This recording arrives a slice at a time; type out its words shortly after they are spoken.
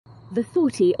The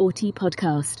Thoughty Auti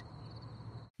Podcast.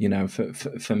 You know,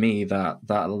 for me, that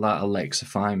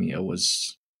alexithymia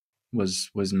was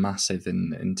massive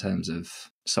in terms of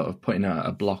sort of putting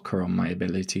a blocker on my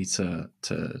ability to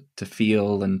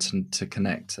feel and to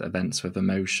connect events with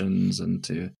emotions and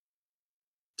to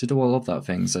do all of that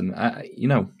things. And you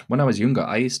know, when I was younger,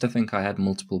 I used to think I had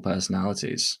multiple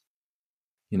personalities.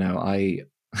 You know,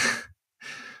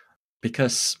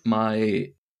 because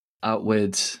my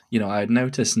outward, you know, I'd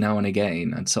notice now and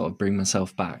again and sort of bring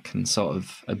myself back and sort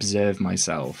of observe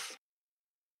myself,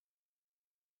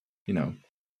 you know.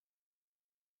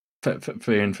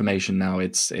 For your information now,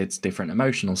 it's different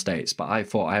emotional states, but I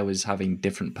thought I was having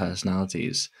different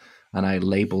personalities and I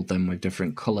labeled them with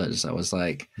different colors. I was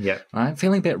like, yeah, I'm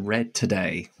feeling a bit red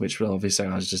today, which will obviously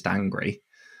I was just angry.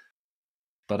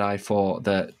 But I thought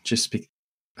that just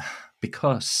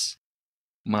because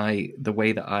the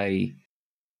way that I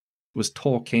was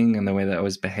talking and the way that I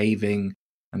was behaving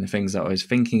and the things that I was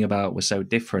thinking about were so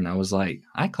different, I was like,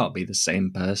 I can't be the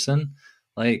same person.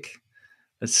 Like,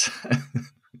 it's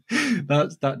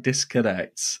that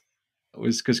disconnect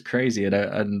was just crazy.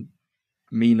 And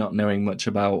me not knowing much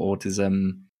about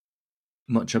autism,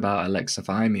 much about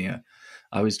alexithymia,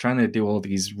 I was trying to do all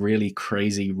these really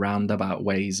crazy roundabout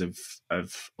ways of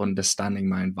understanding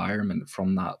my environment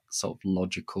from that sort of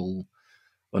logical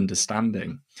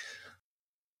understanding.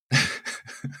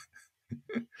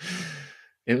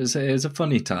 It was a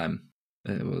funny time.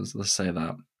 It was, let's say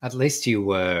that. At least you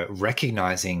were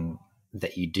recognizing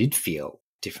that you did feel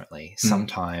differently.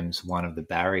 Sometimes one of the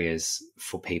barriers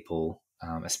for people,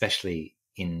 especially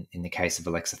in the case of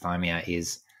alexithymia,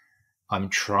 is I'm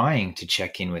trying to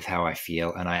check in with how I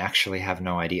feel and I actually have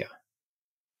no idea.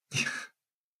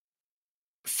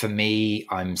 For me,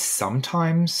 I'm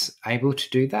sometimes able to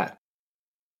do that.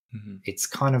 Mm-hmm. It's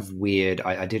kind of weird.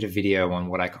 I did a video on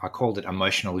what I called it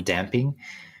emotional damping,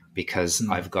 because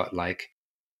I've got like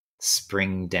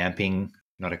spring damping,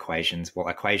 not equations, well,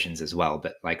 equations as well,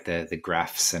 but like the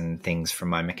graphs and things from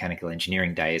my mechanical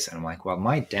engineering days. And I'm like, well,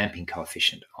 my damping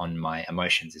coefficient on my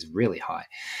emotions is really high.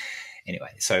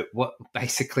 Anyway, so what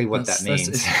that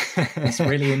means. It's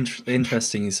really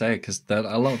interesting you say, because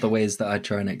a lot of the ways that I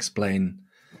try and explain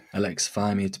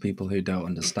alexithymia to people who don't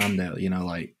understand it, you know,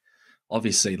 like,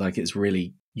 obviously, like, it's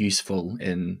really useful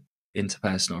in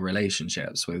interpersonal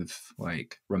relationships with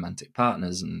like romantic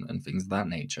partners and things of that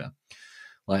nature.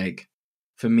 Like,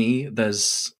 for me,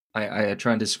 I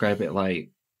try and describe it like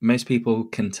most people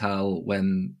can tell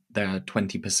when they're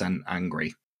 20%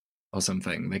 angry or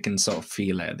something. They can sort of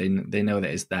feel it. They know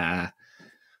that it's there.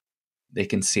 They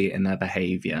can see it in their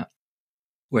behavior.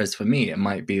 Whereas for me, it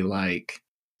might be like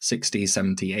 60,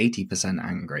 70, 80%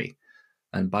 angry.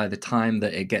 And by the time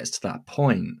that it gets to that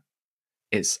point,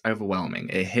 it's overwhelming.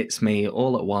 It hits me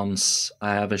all at once.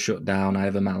 I have a shutdown. I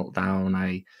have a meltdown.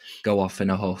 I go off in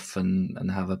a huff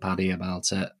and have a paddy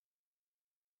about it.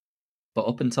 But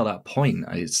up until that point,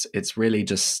 it's really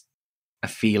just a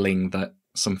feeling that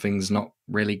something's not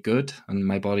really good and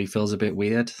my body feels a bit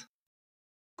weird.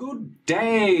 Good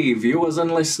day, viewers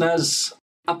and listeners.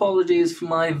 Apologies for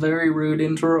my very rude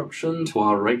interruption to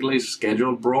our regularly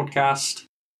scheduled broadcast.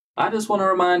 I just want to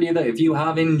remind you that if you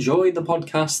have enjoyed the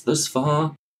podcast thus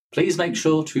far, please make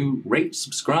sure to rate,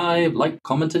 subscribe, like,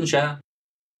 comment, and share.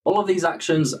 All of these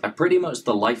actions are pretty much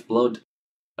the lifeblood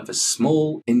of a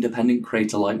small, independent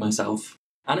creator like myself,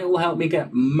 and it will help me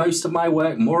get more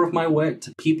of my work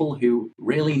to people who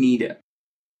really need it.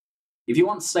 If you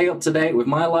want to stay up to date with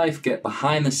my life, get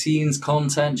behind-the-scenes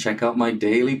content, check out my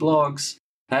daily blogs,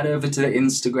 head over to the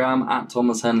Instagram at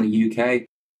Thomas Henley UK.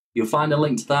 You'll find a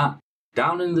link to that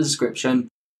down in the description,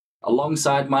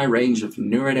 alongside my range of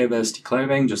neurodiversity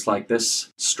clothing, just like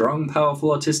this strong,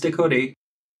 powerful autistic hoodie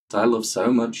that I love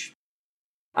so much.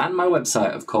 And my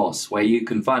website, of course, where you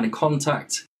can find a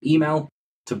contact email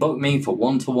to book me for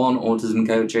one-to-one autism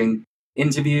coaching,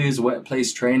 interviews,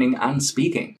 workplace training, and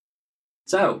speaking.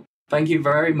 So, thank you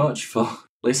very much for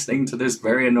listening to this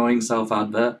very annoying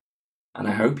self-advert, and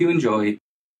I hope you enjoy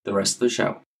the rest of the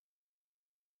show.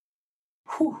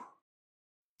 Whew.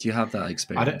 Do you have that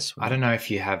experience? I don't know if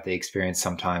you have the experience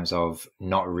sometimes of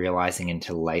not realizing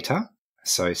until later.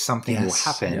 So something will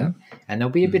happen and there'll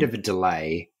be a bit of a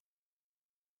delay,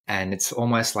 and it's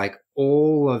almost like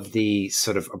all of the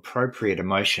sort of appropriate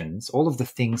emotions, all of the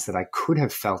things that I could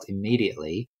have felt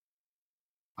immediately,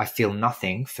 I feel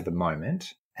nothing for the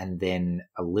moment. And then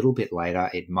a little bit later,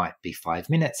 it might be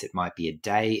 5 minutes, it might be a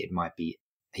day, it might be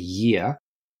a year.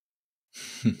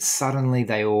 Suddenly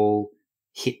they all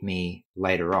hit me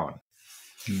later on.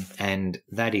 And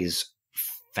that is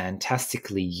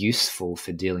fantastically useful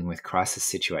for dealing with crisis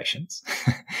situations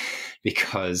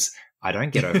because I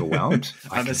don't get overwhelmed.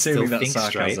 I'm assuming that's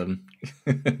sarcasm.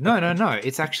 No.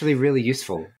 It's actually really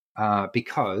useful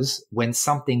because when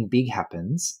something big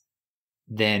happens,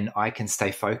 then I can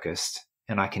stay focused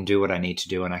and I can do what I need to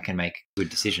do and I can make good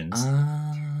decisions.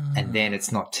 And then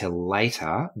it's not till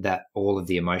later that all of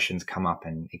the emotions come up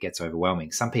and it gets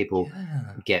overwhelming. Some people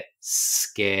get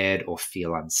scared or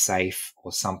feel unsafe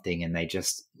or something and they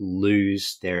just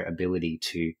lose their ability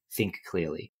to think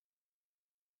clearly.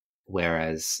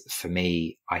 Whereas for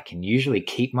me, I can usually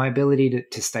keep my ability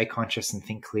to stay conscious and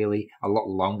think clearly a lot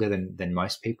longer than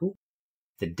most people.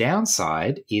 The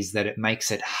downside is that it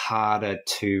makes it harder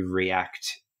to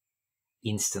react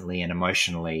instantly and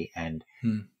emotionally and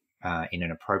in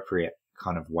an appropriate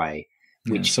kind of way.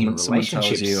 Which someone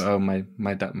tells you, "Oh,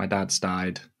 my dad's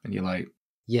died," and you're like,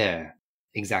 "Yeah,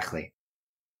 exactly."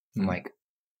 I'm like,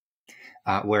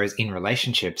 whereas in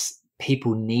relationships,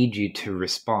 people need you to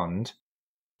respond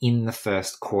in the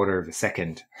first quarter of a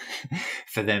second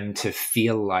for them to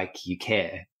feel like you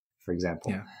care, for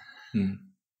example.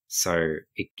 So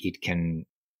it can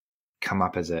come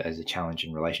up as a challenge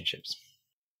in relationships.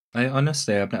 I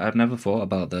honestly, I've never thought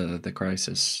about the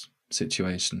crisis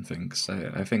situation thing. Cause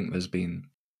I think there's been,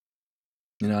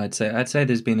 I'd say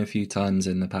there's been a few times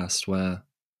in the past where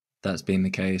that's been the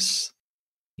case.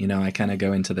 I kind of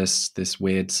go into this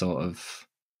weird sort of,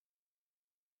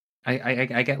 I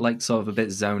get like sort of a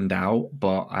bit zoned out,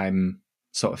 but I'm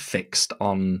sort of fixed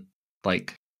on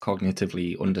like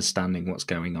cognitively understanding what's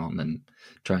going on and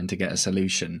trying to get a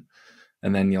solution.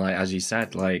 And then you're like, as you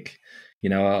said, like,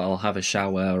 I'll have a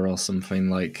shower or something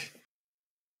like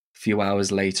a few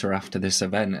hours later after this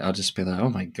event, I'll just be like, oh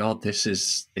my God, this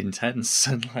is intense.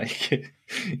 And like,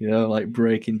 like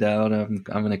breaking down, I'm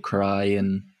going to cry.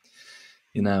 And,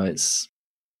 it's,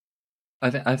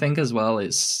 I think as well,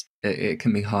 it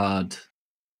can be hard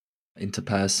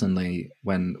interpersonally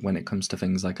when it comes to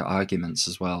things like arguments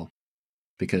as well,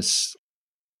 because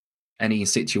any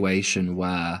situation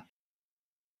where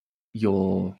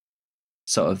you're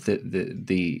sort of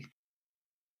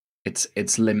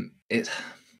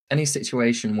any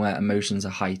situation where emotions are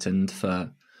heightened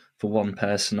for one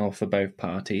person or for both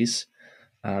parties,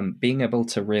 being able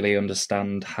to really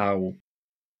understand how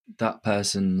that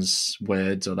person's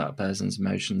words or that person's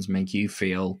emotions make you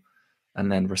feel and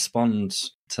then respond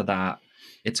to that,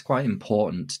 it's quite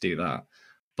important to do that.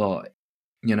 But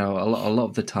a lot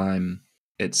of the time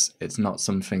it's not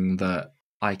something that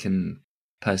I can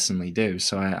personally do,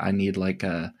 so I need like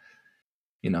an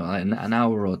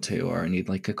hour or two, or I need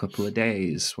like a couple of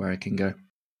days where I can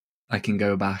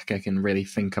go back, I can really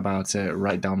think about it,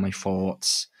 write down my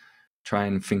thoughts, try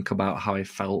and think about how I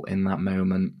felt in that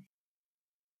moment.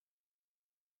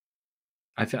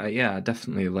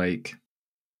 Definitely like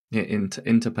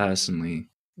interpersonally,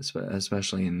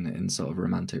 especially in sort of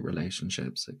romantic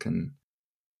relationships, it can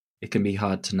be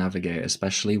hard to navigate,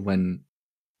 especially when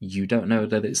you don't know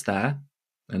that it's there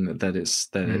and that it's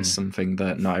something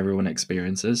that not everyone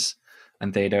experiences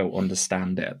and they don't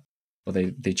understand it, or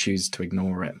they choose to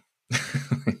ignore it.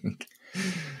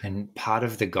 And part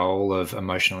of the goal of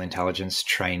emotional intelligence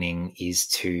training is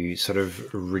to sort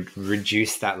of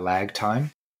reduce that lag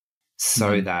time,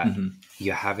 so that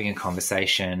you're having a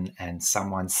conversation and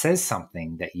someone says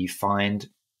something that you find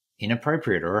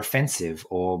inappropriate or offensive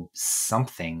or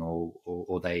something,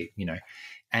 or they,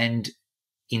 and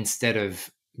instead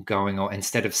of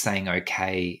saying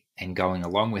okay and going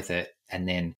along with it, and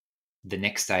then the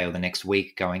next day or the next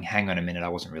week going, hang on a minute, I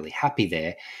wasn't really happy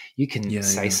there, you can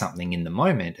say something in the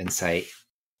moment and say,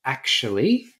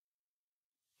 actually,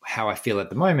 how I feel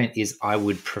at the moment is I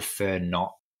would prefer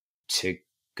not to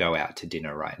go out to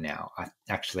dinner right now. I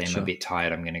actually am a bit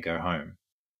tired. I'm going to go home.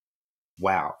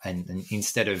 Wow. And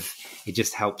instead of, it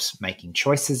just helps making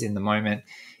choices in the moment.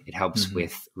 It helps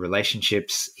with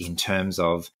relationships in terms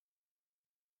of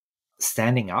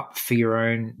standing up for your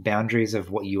own boundaries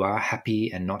of what you are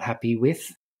happy and not happy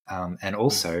with. And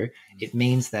also it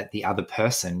means that the other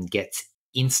person gets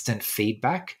instant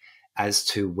feedback as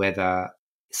to whether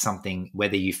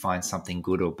you find something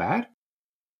good or bad.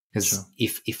 Because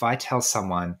if I tell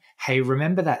someone, hey,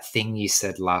 remember that thing you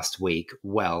said last week?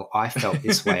 Well, I felt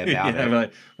this way about it.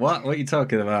 Like, what are you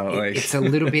talking about? It's a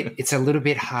little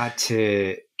bit hard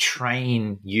to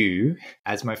train you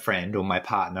as my friend or my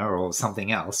partner or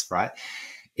something else, right?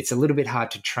 It's a little bit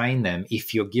hard to train them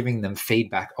if you're giving them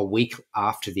feedback a week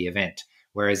after the event.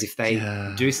 Whereas if they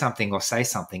do something or say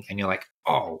something and you're like,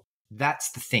 oh,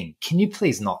 that's the thing. Can you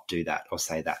please not do that or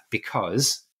say that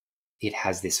because it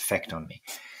has this effect on me?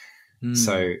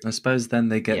 So I suppose then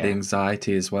they get the yeah.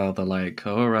 anxiety as well. They're like,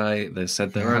 all right, they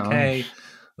said they're Yeah. okay.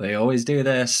 They always do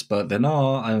this, but they're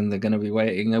not, and they're going to be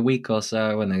waiting a week or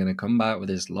so, and they're going to come back with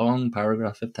this long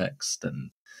paragraph of text,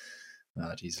 and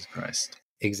oh, Jesus Christ.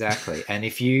 Exactly. And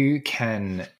if you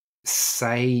can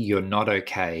say you're not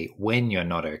okay when you're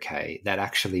not okay, that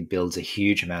actually builds a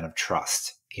huge amount of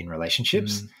trust in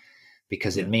relationships,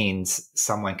 because it means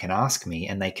someone can ask me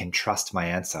and they can trust my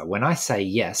answer. When I say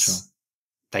yes,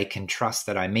 they can trust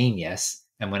that I mean yes.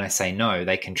 And when I say no,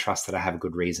 they can trust that I have a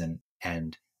good reason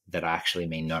and that I actually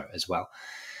mean no as well.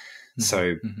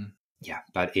 So, yeah,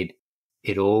 but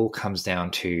it all comes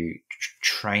down to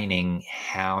training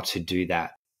how to do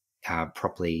that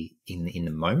properly in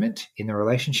the moment in the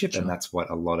relationship, and that's what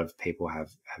a lot of people have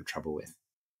trouble with.